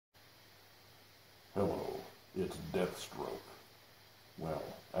Hello, it's Deathstroke. Well,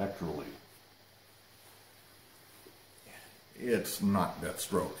 actually, it's not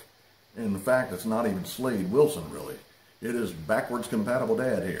Deathstroke. In fact, it's not even Slade Wilson, really. It is backwards compatible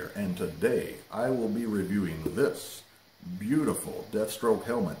Dad here, and today I will be reviewing this beautiful Deathstroke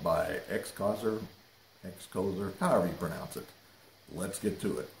helmet by Xcoser, however you pronounce it. Let's get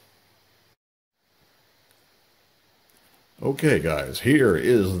to it. Okay guys, here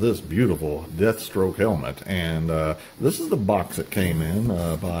is this beautiful Deathstroke helmet, and this is the box it came in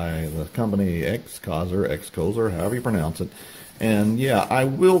by the company Xcoser, however you pronounce it. And yeah,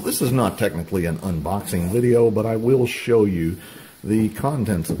 this is not technically an unboxing video, but I will show you the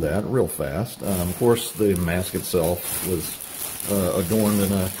contents of that real fast. Of course, the mask itself was adorned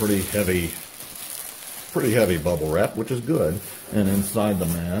in a pretty heavy bubble wrap, which is good. And inside the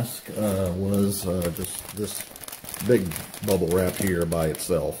mask was just this big bubble wrap here by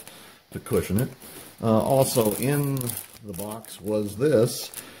itself to cushion it. Also in the box was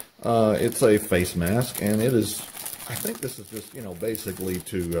this. It's a face mask, and it is, I think this is just, basically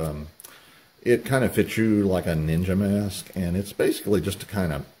to, it kind of fits you like a ninja mask, and it's basically just to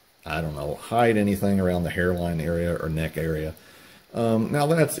kind of, I don't know, hide anything around the hairline area or neck area. Now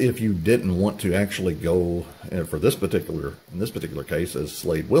that's if you didn't want to actually go, for in this particular case, as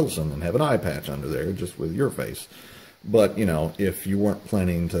Slade Wilson and have an eye patch under there just with your face. But, if you weren't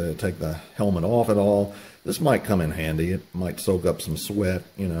planning to take the helmet off at all, this might come in handy. It might soak up some sweat,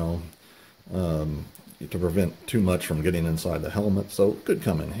 to prevent too much from getting inside the helmet, so it could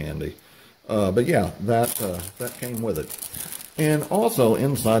come in handy. But yeah, that came with it. And also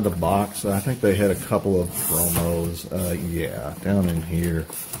inside the box, I think they had a couple of promos. Yeah, down in here.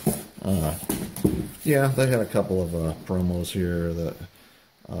 Yeah, they had a couple of promos here that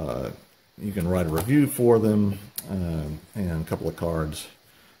you can write a review for them, and a couple of cards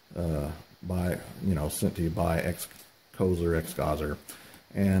sent to you by Xcoser.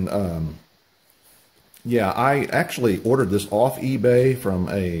 And yeah, I actually ordered this off eBay from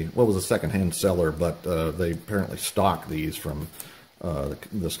a secondhand seller, but they apparently stock these from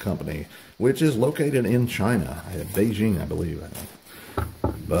this company, which is located in China, Beijing, I believe.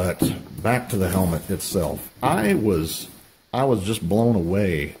 But back to the helmet itself. I was just blown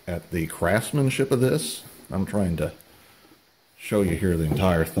away at the craftsmanship of this. I'm trying to show you here the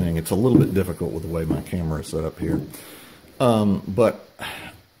entire thing. It's a little bit difficult with the way my camera is set up here. But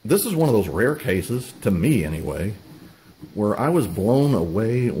this is one of those rare cases, to me anyway, where I was blown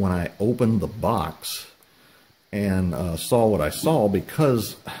away when I opened the box and saw what I saw,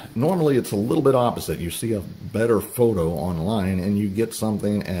 because normally it's a little bit opposite. You see a better photo online and you get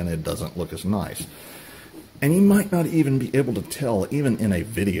something and it doesn't look as nice. And you might not even be able to tell, even in a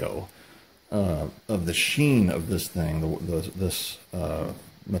video, of the sheen of this thing, this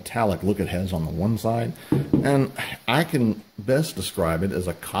metallic look it has on the one side. And I can best describe it as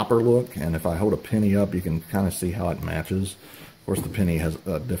a copper look, and if I hold a penny up, you can kind of see how it matches. Of course, the penny has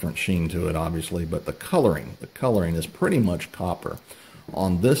a different sheen to it, obviously, but the coloring is pretty much copper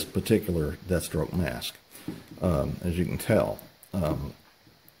on this particular Deathstroke mask, as you can tell.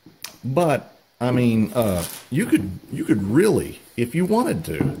 But I mean, you could really, if you wanted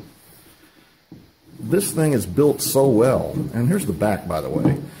to. This thing is built so well, and here's the back, by the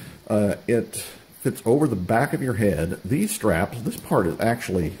way. It fits over the back of your head. These straps, this part is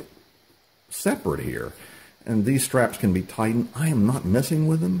actually separate here, and these straps can be tightened. I am not messing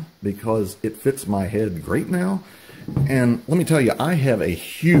with them because it fits my head great now. And let me tell you, I have a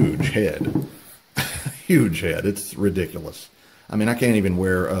huge head. Huge head. It's ridiculous. I mean, I can't even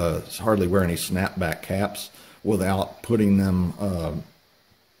hardly wear any snapback caps without putting them,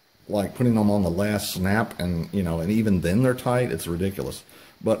 putting them on the last snap, and, and even then they're tight. It's ridiculous.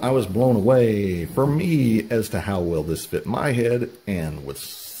 But I was blown away, for me, as to how well this fit my head, and with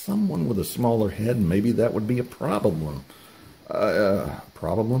someone with a smaller head, maybe that would be a problem.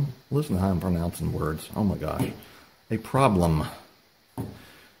 Problem? Listen to how I'm pronouncing words. Oh my gosh. A problem.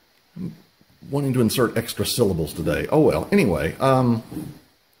 I'm wanting to insert extra syllables today. Oh well, anyway.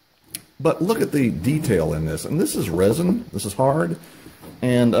 But look at the detail in this. And this is resin. This is hard.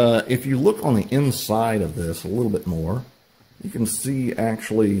 And if you look on the inside of this a little bit more, you can see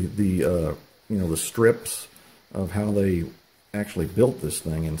actually the the strips of how they actually built this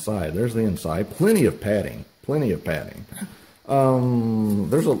thing inside. There's the inside. Plenty of padding. Plenty of padding.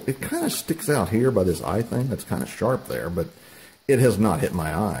 It kind of sticks out here by this eye thing. That's kind of sharp there, but it has not hit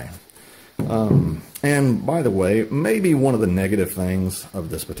my eye. And by the way, maybe one of the negative things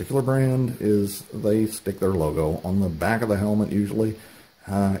of this particular brand is they stick their logo on the back of the helmet usually.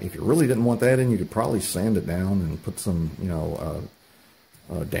 If you really didn't want that in, you could probably sand it down and put some,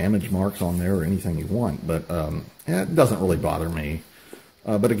 damage marks on there or anything you want, but it doesn't really bother me.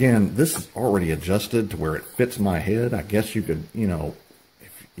 But again, this is already adjusted to where it fits my head. I guess you could, you know,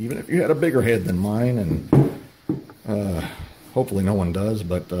 even if you had a bigger head than mine, and hopefully no one does,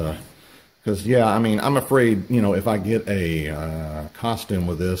 but because, yeah, I mean, I'm afraid, you know, if I get a costume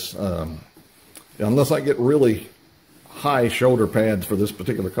with this, unless I get really high shoulder pads for this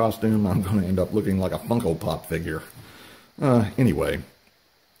particular costume, I'm going to end up looking like a Funko Pop figure. Anyway,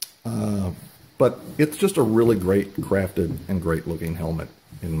 but it's just a really great crafted and great looking helmet,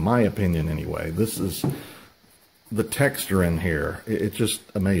 in my opinion anyway. This is, the texture in here, it's just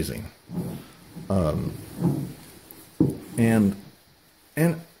amazing. And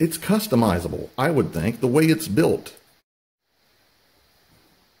it's customizable, I would think, the way it's built.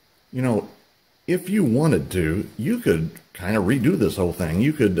 You know, if you wanted to, you could kind of redo this whole thing.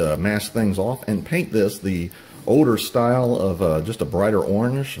 You could mask things off and paint this the older style of just a brighter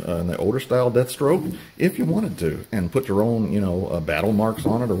orange, the older style Deathstroke, if you wanted to, and put your own, you know, battle marks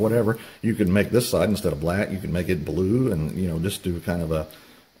on it or whatever. You could make this side, instead of black, you could make it blue, and, you know, just do kind of a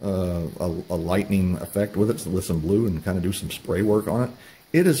lightning effect with it, with some blue, and kind of do some spray work on it.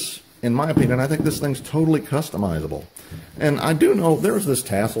 It is, in my opinion, I think this thing's totally customizable. And I do know there's this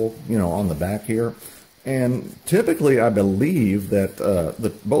tassel, you know, on the back here. And typically I believe that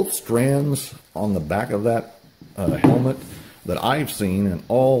both strands on the back of that helmet that I've seen in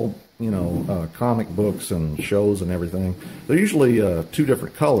all, you know, comic books and shows and everything, they're usually two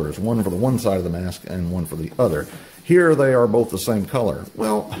different colors, one for the one side of the mask and one for the other. Here they are both the same color.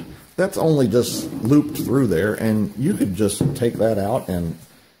 Well, that's only just looped through there, and you could just take that out and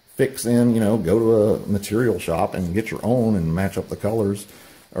fix in, you know, go to a material shop and get your own and match up the colors,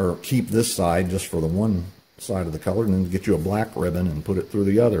 or keep this side just for the one side of the color and then get you a black ribbon and put it through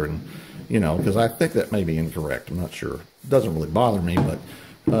the other. And, you know, because I think that may be incorrect. I'm not sure. It doesn't really bother me,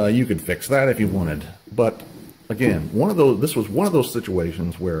 but you could fix that if you wanted. But again, this was one of those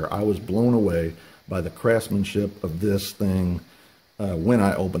situations where I was blown away by the craftsmanship of this thing when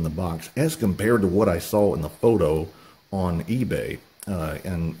I opened the box, as compared to what I saw in the photo on eBay.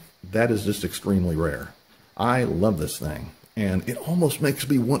 And that is just extremely rare. I love this thing, and it almost makes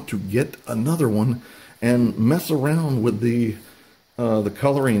me want to get another one and mess around with the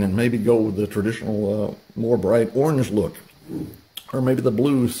coloring, and maybe go with the traditional more bright orange look, or maybe the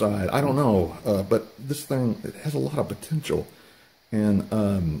blue side. I don't know, but this thing, it has a lot of potential,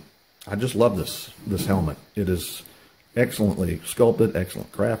 and I just love this helmet. It is excellently sculpted,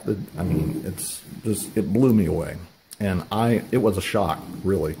 excellent crafted. I mean, it's just, it blew me away. And it was a shock,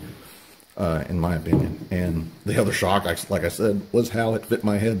 really, in my opinion. And the other shock, like I said, was how it fit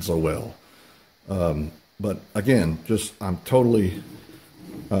my head so well. But again, just, I'm totally,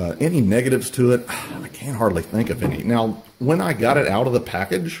 any negatives to it, I can't hardly think of any. Now, when I got it out of the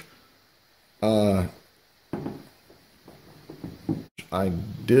package, I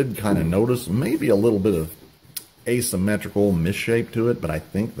did kind of notice maybe a little bit of asymmetrical misshape to it, but I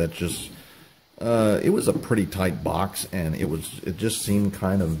think that's just, it was a pretty tight box, and it just seemed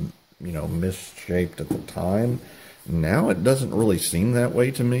kind of, you know, misshaped at the time. Now it doesn't really seem that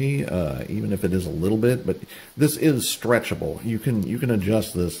way to me, even if it is a little bit, but this is stretchable. You can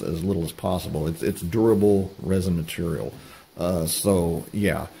adjust this as little as possible. It's durable resin material. So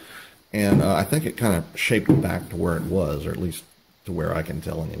yeah. And I think it kind of shaped it back to where it was, or at least to where I can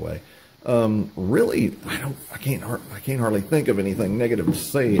tell anyway. Really, I can't hardly think of anything negative to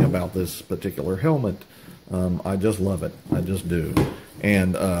say about this particular helmet. I just love it. I just do.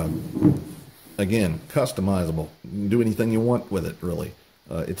 And again, customizable. You can do anything you want with it, really.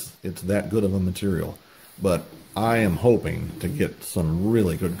 It's that good of a material. But I am hoping to get some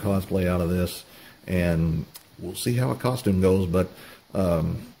really good cosplay out of this, and we'll see how a costume goes. But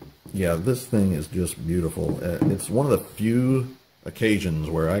yeah, this thing is just beautiful. It's one of the few occasions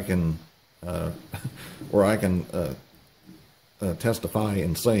where I can testify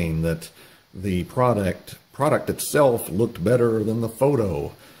in saying that the product itself looked better than the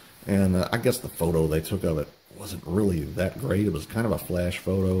photo. And I guess the photo they took of it wasn't really that great. It was kind of a flash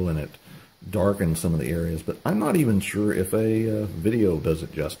photo, and it darkened some of the areas. But I'm not even sure if a video does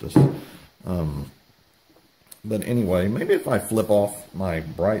it justice. But anyway, maybe if I flip off my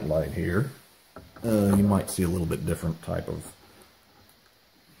bright light here, you might see a little bit different type of...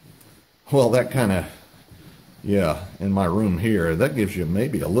 Well, that kind of... Yeah, in my room here, that gives you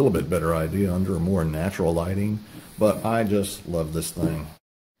maybe a little bit better idea under more natural lighting. But I just love this thing.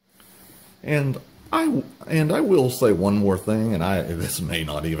 And I will say one more thing, and this may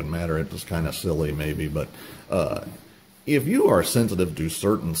not even matter. It's just kind of silly, maybe, but if you are sensitive to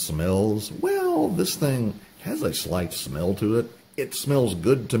certain smells, well, this thing has a slight smell to it. it smells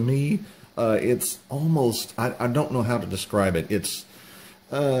good to me. It's almost, I don't know how to describe it. It's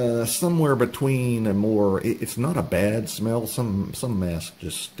somewhere between a more, it's not a bad smell. Some masks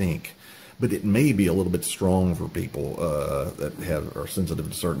just stink, but it may be a little bit strong for people that are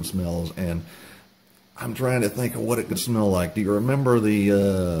sensitive to certain smells. And I'm trying to think of what it could smell like. Do you remember the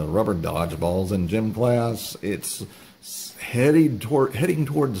rubber dodgeballs in gym class? It's heading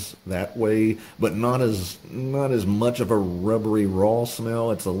towards that way, but not as much of a rubbery raw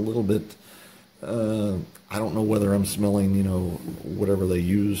smell. It's a little bit. I don't know whether I'm smelling, you know, whatever they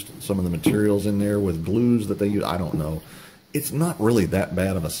used, some of the materials in there with glues that they use. I don't know. It's not really that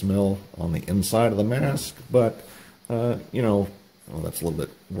bad of a smell on the inside of the mask, but you know, well, that's a little bit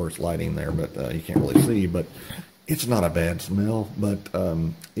worse lighting there, but you can't really see. But it's not a bad smell, but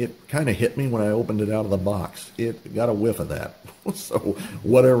it kind of hit me when I opened it out of the box. It got a whiff of that. So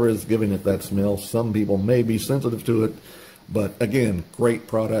whatever is giving it that smell, some people may be sensitive to it. But again, great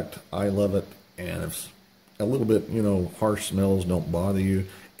product. I love it. And if a little bit, you know, harsh smells don't bother you,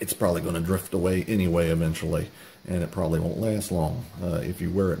 it's probably going to drift away anyway eventually. And it probably won't last long if you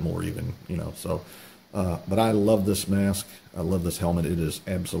wear it more even, you know. So, but I love this mask. I love this helmet. It is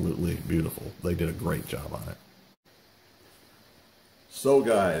absolutely beautiful. They did a great job on it. So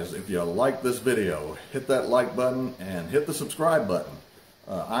guys, if you like this video, hit that like button and hit the subscribe button.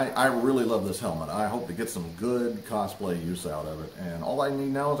 I really love this helmet. I hope to get some good cosplay use out of it. And all I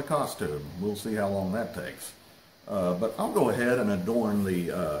need now is a costume. We'll see how long that takes. But I'll go ahead and adorn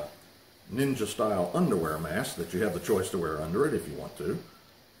the ninja style underwear mask that you have the choice to wear under it if you want to.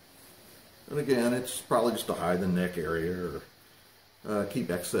 And again, it's probably just to hide the neck area or keep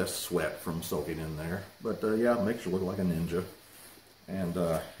excess sweat from soaking in there. But yeah, it makes you look like a ninja. And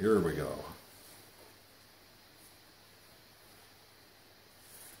here we go.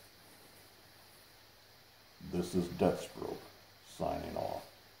 This is Deathstroke signing off.